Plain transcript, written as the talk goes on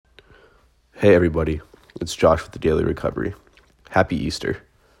Hey everybody, it's Josh with the Daily Recovery. Happy Easter.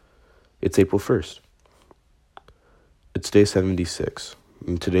 It's April 1st. It's day 76,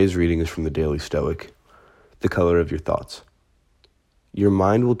 and today's reading is from the Daily Stoic, The Color of Your Thoughts. Your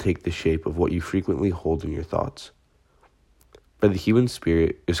mind will take the shape of what you frequently hold in your thoughts. But the human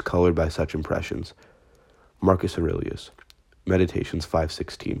spirit is colored by such impressions. Marcus Aurelius, Meditations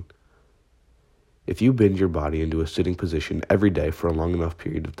 5:16. If you bend your body into a sitting position every day for a long enough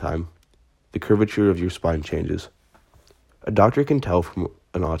period of time, the curvature of your spine changes. A doctor can tell from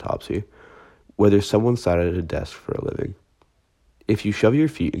an autopsy whether someone sat at a desk for a living. If you shove your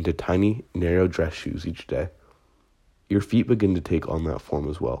feet into tiny, narrow dress shoes each day, your feet begin to take on that form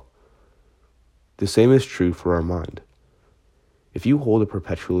as well. The same is true for our mind. If you hold a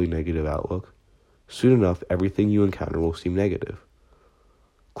perpetually negative outlook, soon enough everything you encounter will seem negative.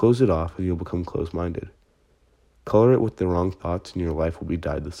 Close it off and you'll become close-minded. Color it with the wrong thoughts and your life will be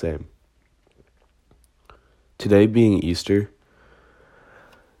dyed the same. Today being Easter,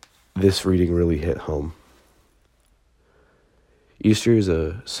 this reading really hit home. Easter is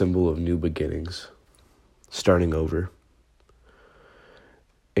a symbol of new beginnings, starting over.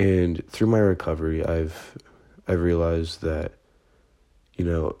 And through my recovery, I've realized that,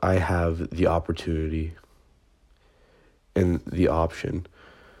 I have the opportunity and the option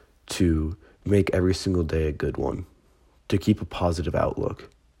to make every single day a good one, to keep a positive outlook.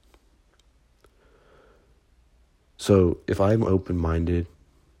 So if I'm open-minded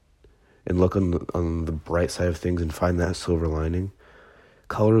and look on the bright side of things and find that silver lining,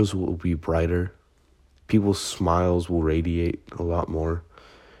 colors will be brighter, people's smiles will radiate a lot more,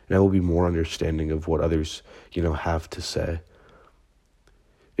 and I will be more understanding of what others, have to say.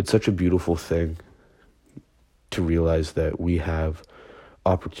 It's such a beautiful thing to realize that we have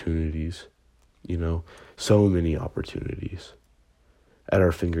opportunities, so many opportunities at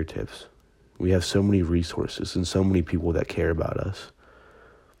our fingertips. We have so many resources and so many people that care about us.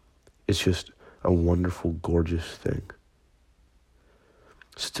 It's just a wonderful, gorgeous thing.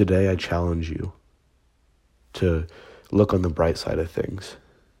 So today I challenge you to look on the bright side of things,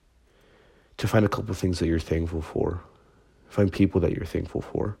 to find a couple things that you're thankful for, find people that you're thankful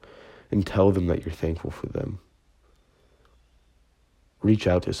for, and tell them that you're thankful for them. Reach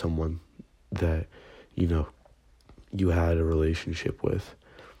out to someone that, you had a relationship with,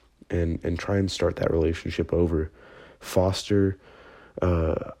 and try and start that relationship over. Foster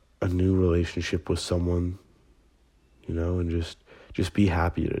a new relationship with someone, and just be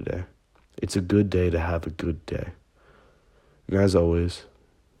happy today. It's a good day to have a good day. And as always,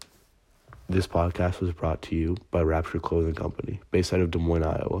 this podcast was brought to you by Rapture Clothing Company, based out of Des Moines,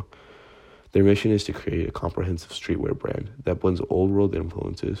 Iowa. Their mission is to create a comprehensive streetwear brand that blends old world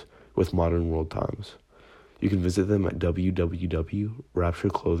influences with modern world times. You can visit them at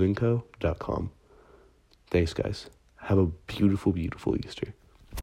www.raptureclothingco.com. Thanks, guys. Have a beautiful, beautiful Easter.